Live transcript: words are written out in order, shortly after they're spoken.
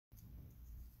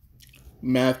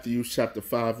Matthew chapter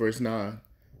 5, verse 9.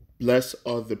 Blessed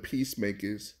are the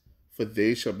peacemakers, for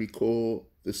they shall be called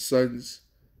the sons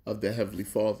of the Heavenly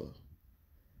Father.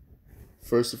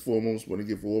 First and foremost, I want to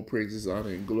give all praises, honor,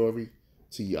 and glory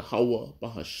to Yahweh,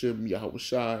 Bahashim, Yahweh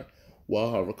Shai,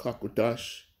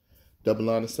 Waharakwadash. Double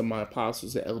honor to my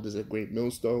apostles and elders at Great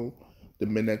Millstone, the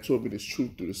men that taught me this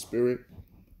truth through the Spirit.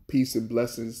 Peace and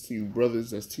blessings to you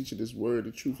brothers that's teaching this word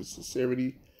in truth and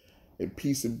sincerity. And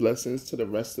peace and blessings to the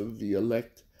rest of the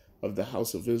elect of the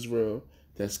house of Israel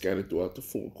that's scattered throughout the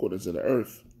four corners of the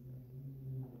earth.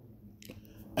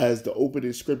 As the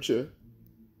opening scripture,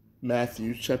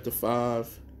 Matthew chapter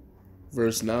 5,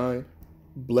 verse 9,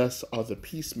 blessed are the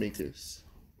peacemakers.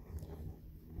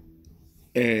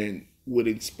 And what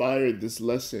inspired this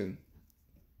lesson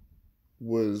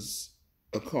was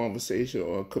a conversation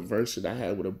or a conversion I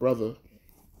had with a brother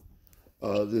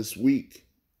this week.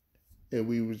 And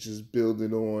we were just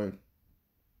building on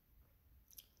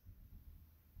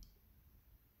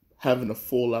having a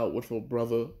fallout with a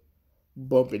brother,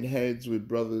 bumping heads with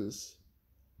brothers,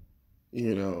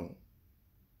 a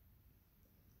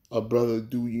brother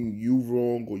doing you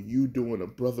wrong or you doing a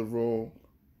brother wrong,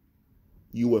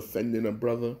 you offending a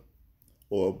brother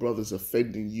or a brother's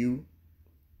offending you.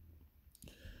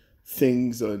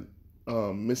 Things are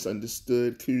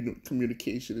misunderstood,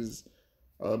 communication is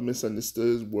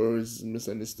misunderstood, words is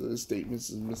misunderstood, statements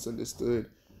is misunderstood.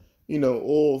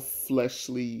 All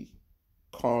fleshly,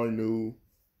 carnal,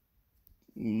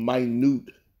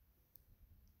 minute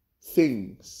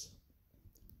things,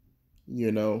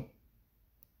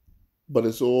 but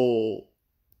it's all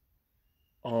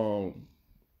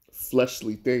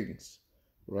fleshly things,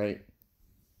 right?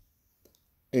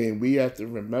 And we have to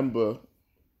remember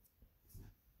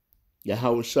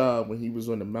Yahweh Shai, when he was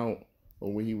on the mount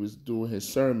or when he was doing his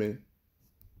sermon,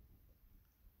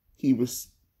 he was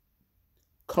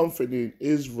comforting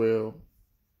Israel,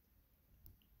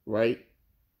 right,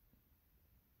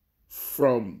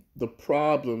 from the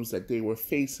problems that they were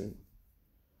facing.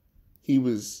 He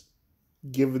was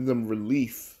giving them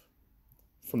relief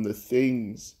from the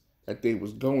things that they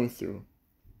was going through.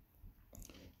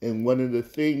 And one of the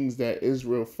things that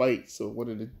Israel fights, or one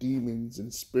of the demons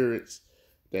and spirits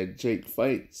that Jake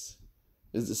fights,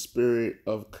 is the spirit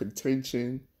of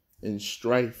contention and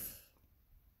strife.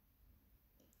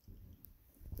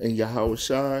 And Yahweh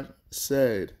Shai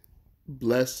said,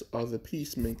 blessed are the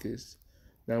peacemakers.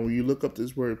 Now, when you look up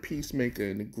this word peacemaker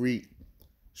in the Greek,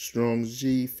 Strong's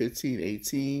G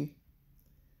 1518,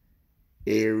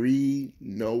 eri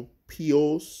no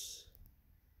pios,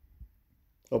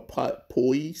 or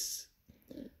pois.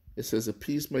 It says a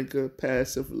peacemaker,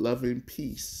 passive, loving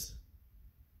peace.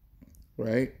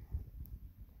 Right?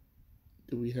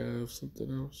 Do we have something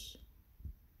else?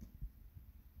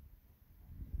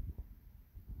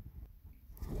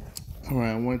 All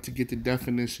right, I wanted to get the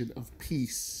definition of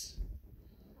peace.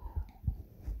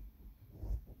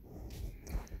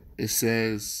 It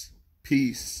says,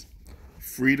 peace,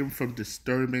 freedom from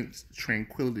disturbance,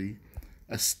 tranquility,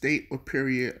 a state or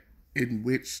period in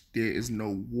which there is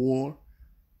no war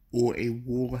or a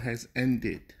war has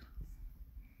ended.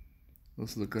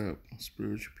 Let's look up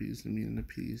spiritual peace, the meaning of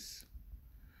peace.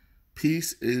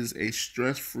 Peace is a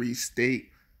stress-free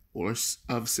state or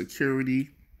of security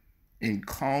and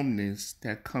calmness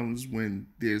that comes when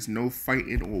there's no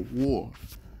fighting or war.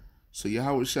 So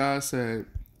Yahweh Shai said,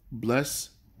 blessed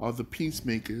are the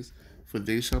peacemakers, for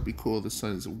they shall be called the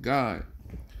sons of God.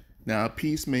 Now, a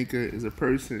peacemaker is a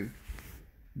person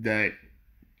that,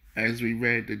 as we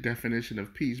read the definition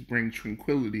of peace, bring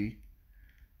tranquility,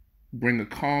 bring a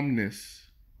calmness,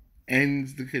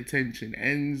 ends the contention,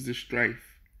 ends the strife.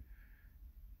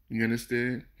 You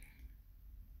understand?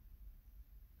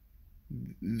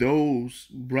 Those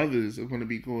brothers are going to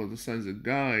be called the sons of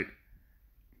God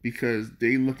because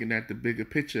they looking at the bigger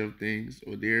picture of things,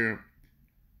 or they're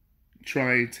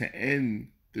trying to end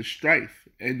the strife,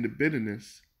 end the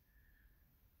bitterness,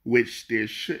 which there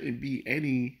shouldn't be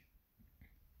any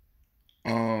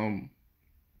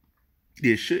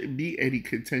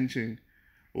contention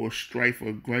or strife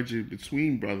or grudging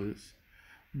between brothers.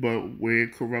 But we're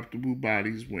corruptible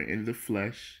bodies, we're in the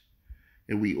flesh,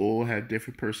 and we all have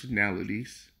different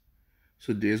personalities.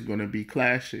 So there's going to be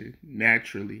clashing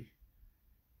naturally,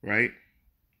 right?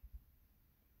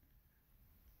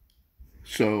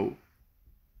 So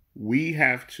we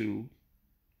have to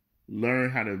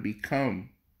learn how to become.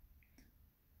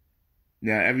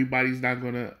 Now, everybody's not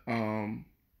going to,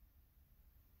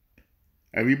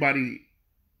 everybody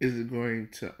isn't going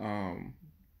to,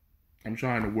 I'm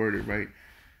trying to word it right,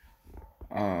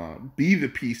 be the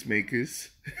peacemakers,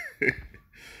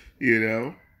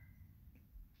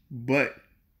 But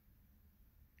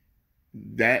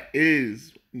that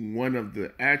is one of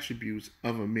the attributes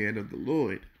of a man of the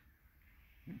Lord.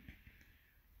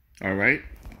 All right.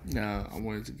 Now I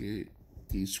wanted to get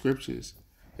these scriptures.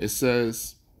 It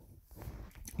says,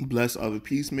 "Blessed are the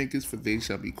peacemakers, for they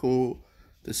shall be called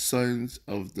the sons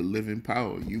of the living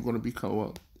power." You're going to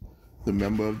become the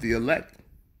member of the elect.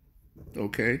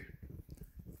 Okay?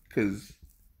 Because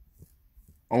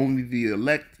only the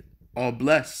elect are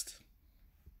blessed.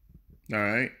 All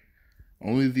right?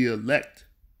 Only the elect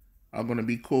are going to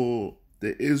be called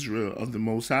the Israel of the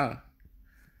Most High.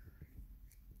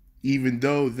 Even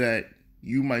though that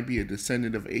you might be a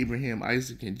descendant of Abraham,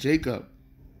 Isaac, and Jacob,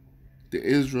 the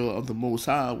Israel of the Most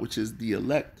High, which is the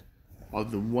elect, are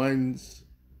the ones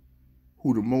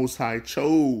who the Most High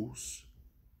chose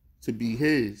to be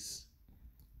his.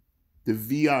 The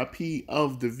VIP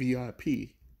of the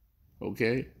VIP,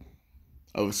 okay?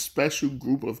 Of a special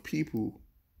group of people,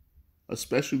 a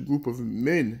special group of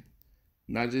men,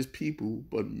 not just people,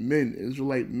 but men,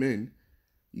 Israelite men,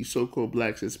 you so-called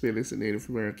blacks, Hispanics, and Native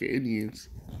American Indians,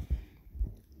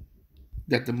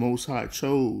 that the Most High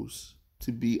chose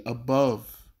to be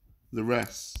above the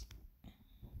rest.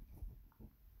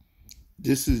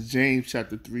 This is James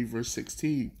chapter 3, verse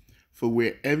 16. "For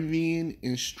where envying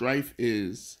and strife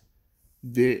is,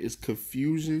 there is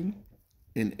confusion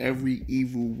in every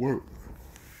evil work."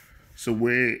 So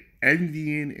where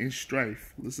envying and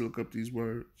strife, let's look up these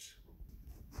words.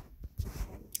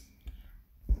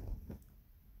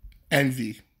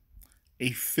 Envy,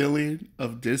 a feeling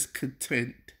of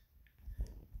discontented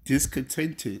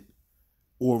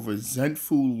or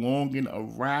resentful longing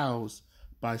aroused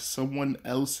by someone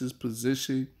else's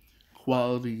position,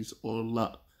 qualities, or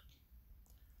luck.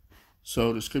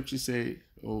 So the scriptures say,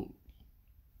 hold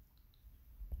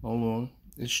on,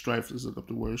 it's strife. Let's look up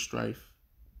the word strife.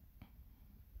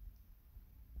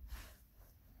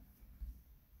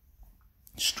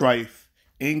 Strife,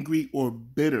 angry or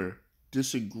bitter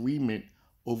disagreement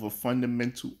over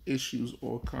fundamental issues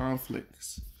or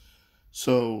conflicts.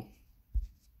 So,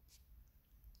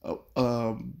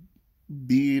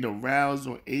 being aroused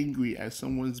or angry at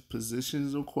someone's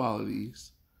positions or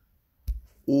qualities,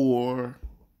 or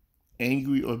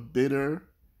angry or bitter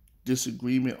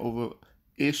disagreement over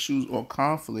issues or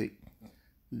conflict,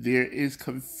 there is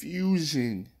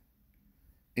confusion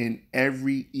in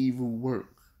every evil work.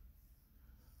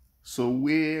 So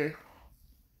where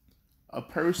a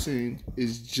person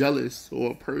is jealous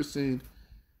or a person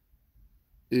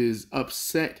is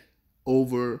upset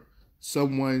over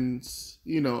someone's,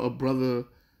 a brother,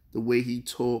 the way he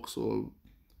talks or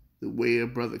the way a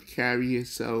brother carry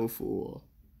himself or,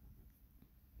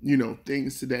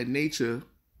 things to that nature,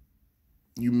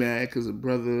 you mad because a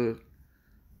brother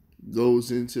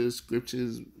goes into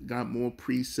scriptures, got more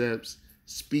precepts,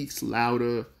 speaks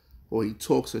louder, or he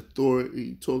talks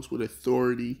with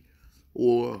authority,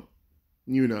 or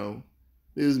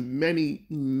there's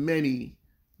many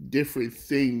different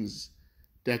things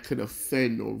that could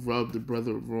offend or rub the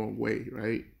brother the wrong way,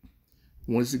 right?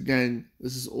 Once again,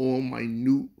 this is all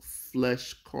minute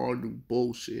flesh carnal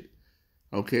bullshit,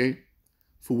 okay?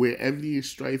 For where envy and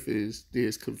strife is,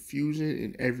 there's confusion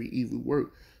in every evil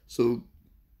work. So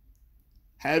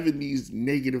having these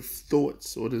negative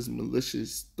thoughts or these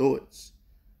malicious thoughts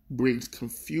brings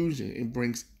confusion and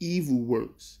brings evil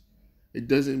works. It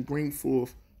doesn't bring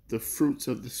forth the fruits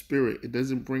of the Spirit. It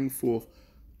doesn't bring forth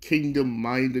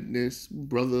kingdom-mindedness,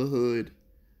 brotherhood,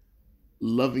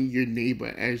 loving your neighbor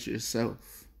as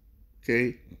yourself.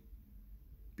 Okay?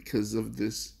 Because of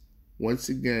this, once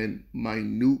again,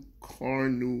 minute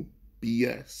carnal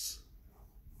BS.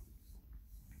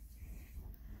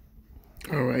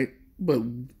 All right? But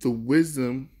the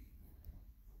wisdom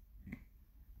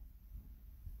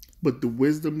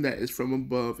that is from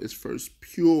above is first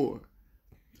pure,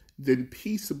 then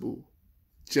peaceable,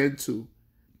 gentle,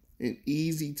 and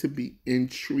easy to be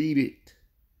entreated,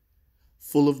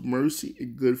 full of mercy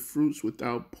and good fruits,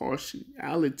 without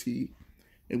partiality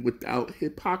and without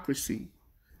hypocrisy.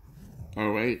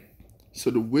 All right?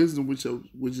 So the wisdom which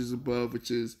is above,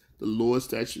 which is the Lord's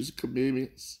statutes and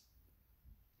commandments,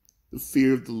 the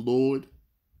fear of the Lord,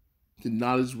 the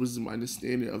knowledge, wisdom,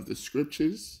 understanding of the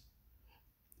scriptures,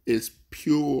 is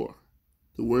pure.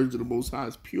 The words of the Most High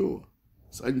is pure.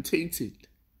 It's untainted.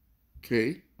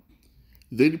 Okay?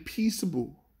 Then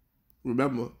peaceable.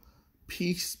 Remember,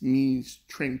 peace means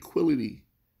tranquility.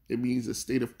 It means a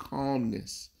state of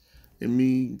calmness. It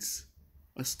means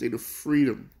a state of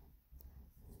freedom.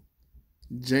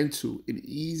 Gentle and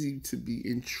easy to be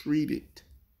entreated.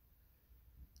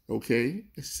 Okay?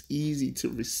 It's easy to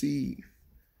receive.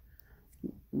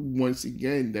 Once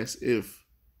again, that's if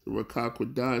The Ruach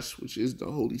HaKodesh, which is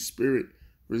the Holy Spirit,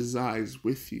 resides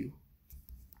with you.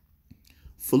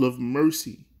 Full of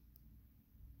mercy.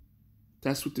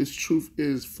 That's what this truth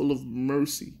is, full of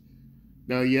mercy.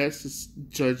 Now, yes, it's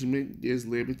judgment. There's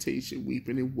lamentation,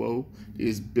 weeping, and woe.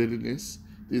 There's bitterness.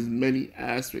 There's many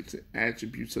aspects and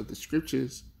attributes of the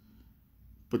scriptures.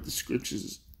 But the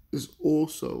scriptures is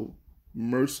also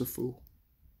merciful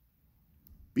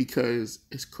because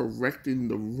it's correcting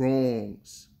the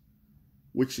wrongs,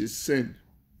 which is sin,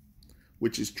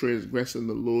 which is transgressing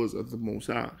the laws of the Most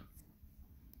High.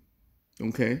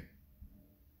 Okay?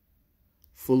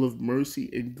 Full of mercy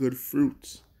and good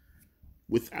fruits,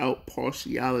 without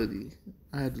partiality.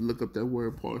 I had to look up that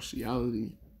word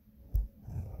partiality.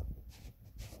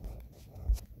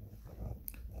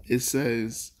 It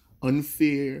says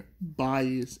unfair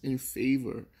bias in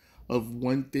favor of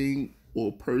one thing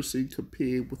or person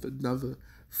compared with another.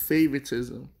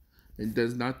 Favoritism. And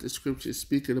does not the scripture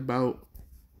speaking about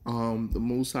the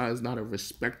Most High is not a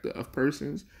respecter of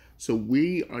persons? So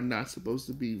we are not supposed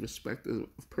to be respecters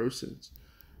of persons.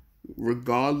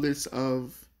 Regardless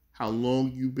of how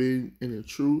long you've been in the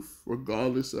truth,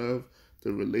 regardless of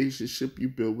the relationship you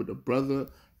build with a brother,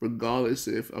 regardless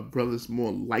if a brother's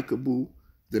more likable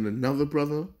than another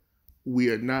brother, we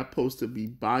are not supposed to be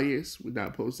biased. We're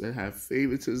not supposed to have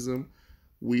favoritism.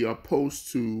 We are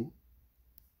supposed to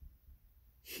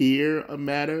hear a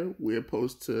matter. We're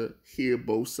supposed to hear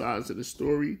both sides of the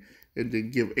story and then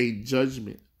give a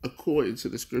judgment according to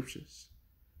the scriptures.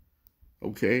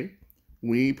 Okay?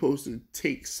 We ain't supposed to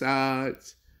take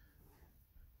sides.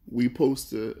 We supposed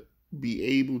to be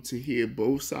able to hear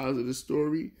both sides of the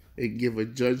story and give a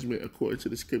judgment according to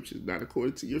the scriptures. Not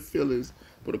according to your feelings,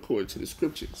 but according to the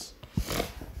scriptures.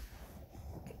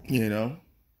 You know?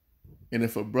 And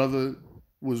if a brother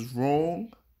was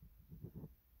wrong,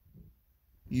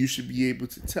 you should be able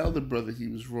to tell the brother he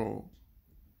was wrong.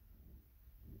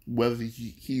 Whether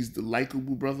he's the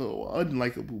likable brother or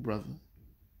unlikable brother.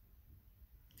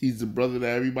 He's the brother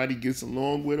that everybody gets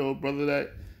along with or a brother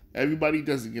that everybody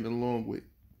doesn't get along with.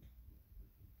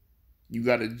 You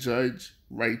got to judge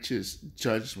righteous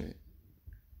judgment.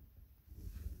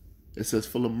 It says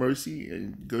full of mercy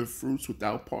and good fruits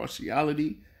without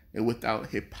partiality and without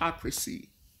hypocrisy.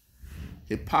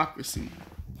 Hypocrisy.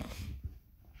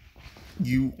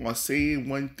 You are saying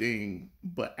one thing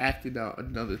but acting out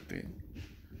another thing.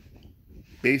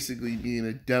 Basically being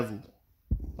a devil,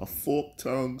 a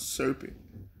forked-tongued serpent.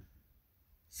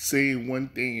 Saying one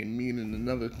thing and meaning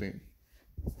another thing.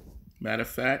 Matter of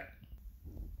fact,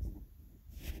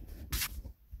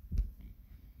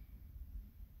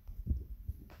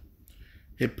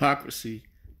 hypocrisy,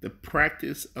 the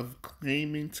practice of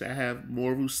claiming to have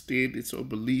moral standards or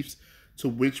beliefs to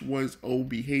which one's own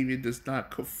behavior does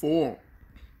not conform.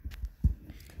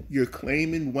 You're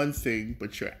claiming one thing,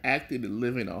 but you're acting and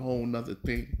living a whole nother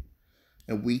thing.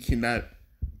 And we cannot.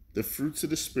 The fruits of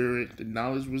the Spirit, the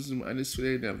knowledge, wisdom,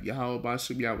 understanding of Yahweh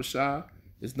Bashem Yahushua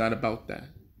is not about that.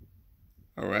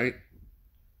 All right?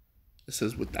 It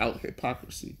says without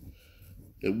hypocrisy.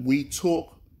 If we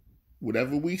talk,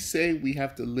 whatever we say, we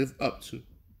have to live up to.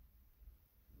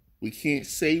 We can't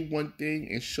say one thing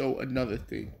and show another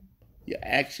thing. Your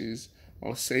actions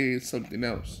are saying something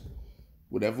else.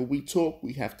 Whatever we talk,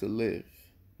 we have to live.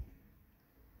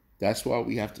 That's why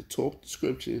we have to talk the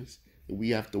scriptures and we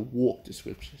have to walk the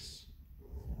scriptures.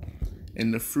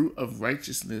 And the fruit of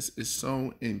righteousness is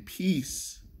sown in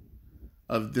peace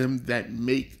of them that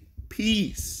make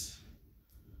peace.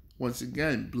 Once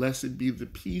again, blessed be the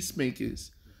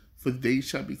peacemakers, for they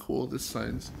shall be called the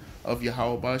sons of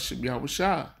Yahweh Bashem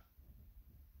Yahushua.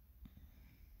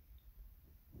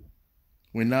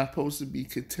 We're not supposed to be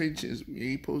contentious. We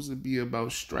ain't supposed to be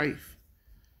about strife.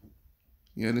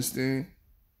 You understand?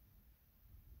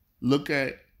 Look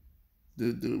at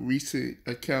the recent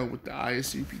account with the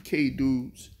ISUPK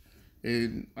dudes.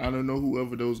 And I don't know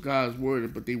whoever those guys were,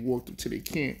 but they walked up to their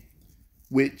camp.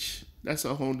 Which, that's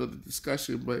a whole nother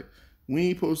discussion. But we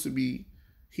ain't supposed to be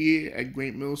here at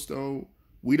Great Millstone.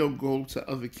 We don't go to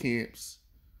other camps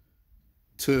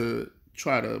to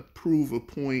try to prove a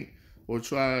point or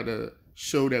try to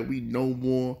show that we know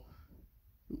more,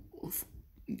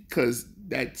 because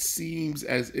that seems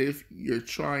as if you're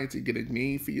trying to get a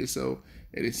name for yourself,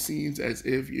 and it seems as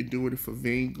if you're doing it for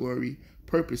vainglory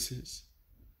purposes.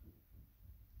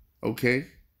 Okay?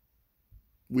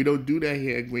 We don't do that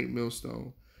here at Great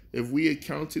Millstone. If we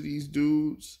encounter these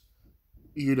dudes,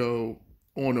 you know,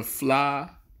 on a fly,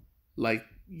 like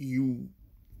you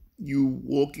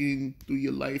walking through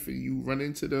your life and you run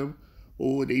into them,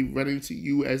 or they run into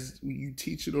you as you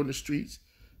teach it on the streets,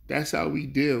 that's how we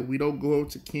deal. We don't go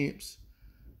out to camps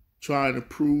trying to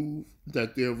prove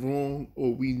that they're wrong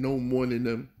or we know more than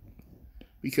them.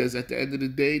 Because at the end of the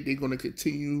day, they're going to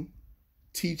continue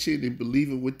teaching and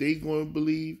believing what they're going to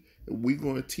believe, and we're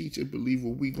going to teach and believe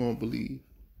what we're going to believe.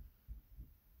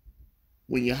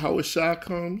 When Yahweh Shah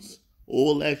comes,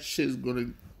 all that shit is going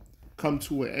to come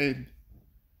to an end.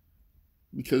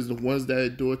 Because the ones that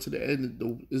endure to the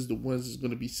end is the ones that's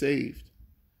going to be saved.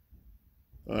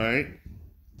 All right?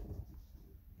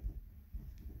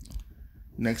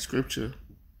 Next scripture.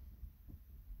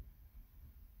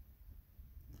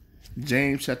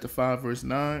 James chapter 5 verse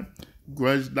 9.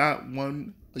 Grudge not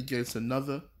one against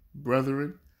another,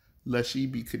 brethren, lest ye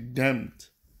be condemned.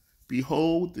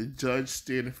 Behold, the judge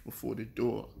standeth before the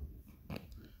door.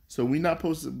 So we're not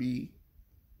supposed to be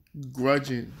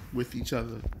grudging with each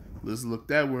other. Let's look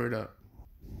that word up.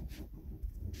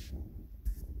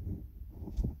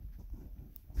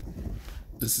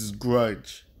 This is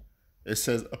grudge. It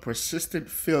says a persistent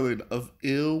feeling of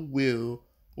ill will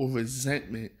or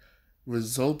resentment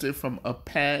resulted from a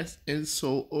past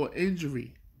insult or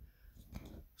injury.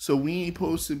 So we ain't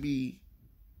supposed to be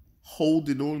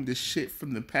holding on to shit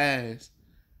from the past,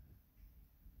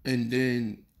 and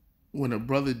then when a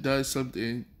brother does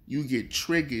something, you get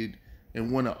triggered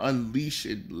and want to unleash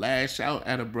and lash out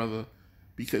at a brother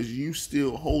because you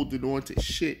still holding on to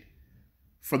shit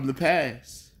from the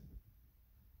past.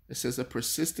 It says a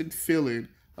persistent feeling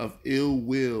of ill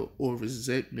will or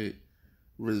resentment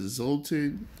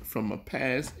resulting from a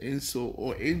past insult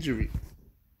or injury.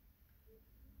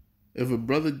 If a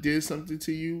brother did something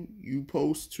to you, you're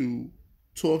supposed to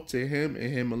talk to him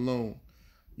and him alone.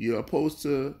 You're supposed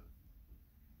to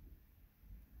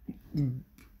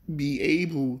be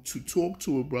able to talk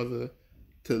to a brother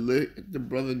to let the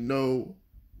brother know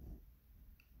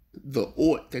the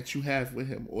ought that you have with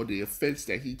him or the offense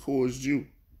that he caused you.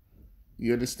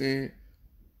 You understand?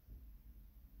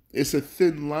 It's a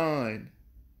thin line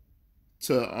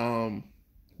to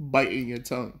biting your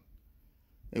tongue.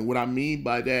 And what I mean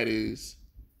by that is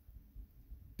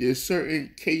there's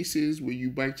certain cases where you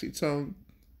bite your tongue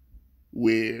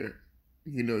where,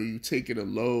 you know, you taking a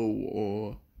low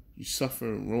or you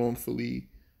suffering wrongfully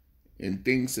and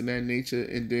things of that nature.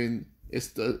 And then it's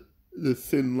the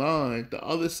thin line. The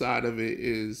other side of it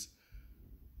is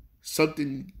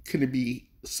something could be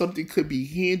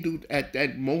handled at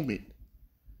that moment.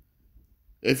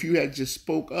 If you had just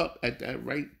spoke up at that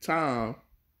right time,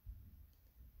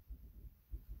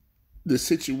 the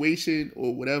situation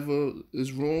or whatever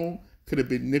is wrong could have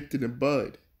been nipped in the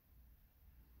bud.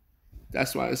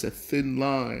 That's why it's a thin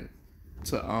line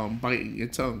to biting your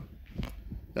tongue.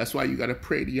 That's why you got to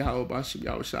pray to Yahweh Bashim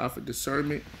Yahweh Shah for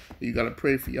discernment. And you got to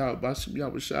pray for Yahweh Bashim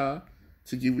Yahweh Shah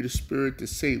to give you the spirit to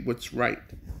say what's right.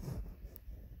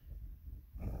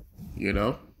 You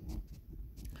know?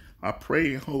 I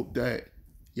pray and hope that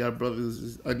y'all brothers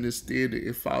is understanding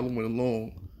and following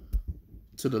along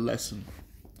to the lesson.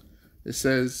 It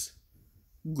says,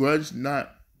 grudge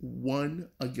not one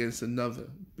against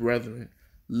another, brethren,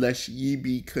 lest ye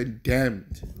be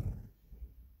condemned.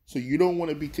 So you don't want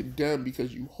to be condemned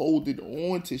because you holding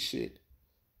on to shit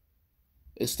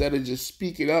instead of just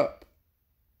speaking up.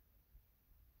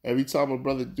 Every time a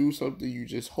brother do something, you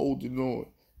just holding on.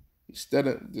 Instead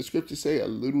of, the scripture say, a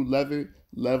little leaven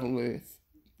leaveneth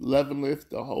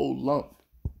the whole lump.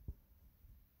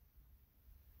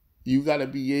 You got to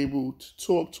be able to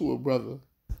talk to a brother.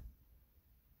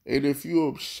 And if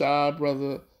you're a shy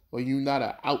brother or you're not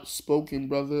an outspoken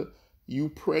brother, you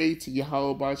pray to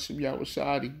Yahweh Bashim Yahweh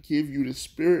Shah to give you the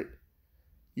spirit.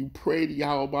 You pray to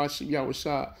Yahweh Bashim Yahweh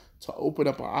Shah to open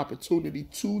up an opportunity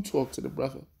to talk to the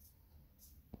brother.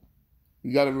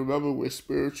 You got to remember we're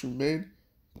spiritual men.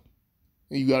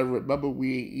 And you got to remember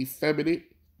we ain't effeminate.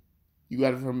 You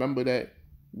got to remember that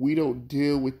we don't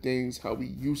deal with things how we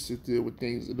used to deal with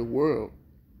things in the world.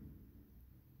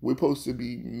 We're supposed to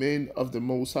be men of the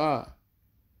Most High.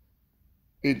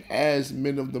 And as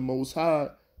men of the Most High,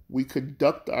 we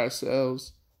conduct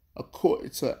ourselves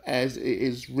according to as it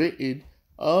is written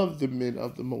of the men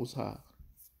of the Most High.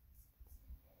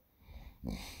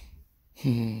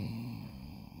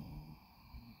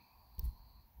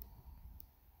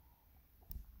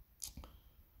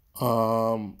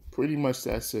 Pretty much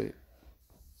that's it.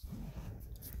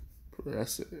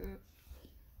 That's it.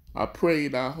 I pray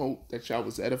and I hope that y'all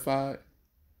was edified.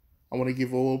 I want to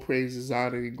give all praises,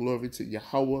 honor, and glory to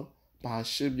Yahweh,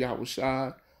 Bahashim Yahweh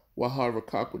Shai, Wahar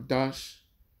Rakakwadash.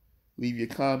 Leave your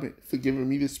comment for giving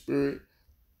me the spirit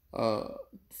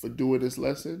for doing this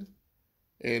lesson.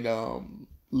 And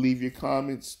leave your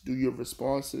comments, do your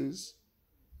responses.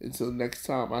 Until next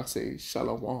time, I say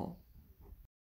Shalom.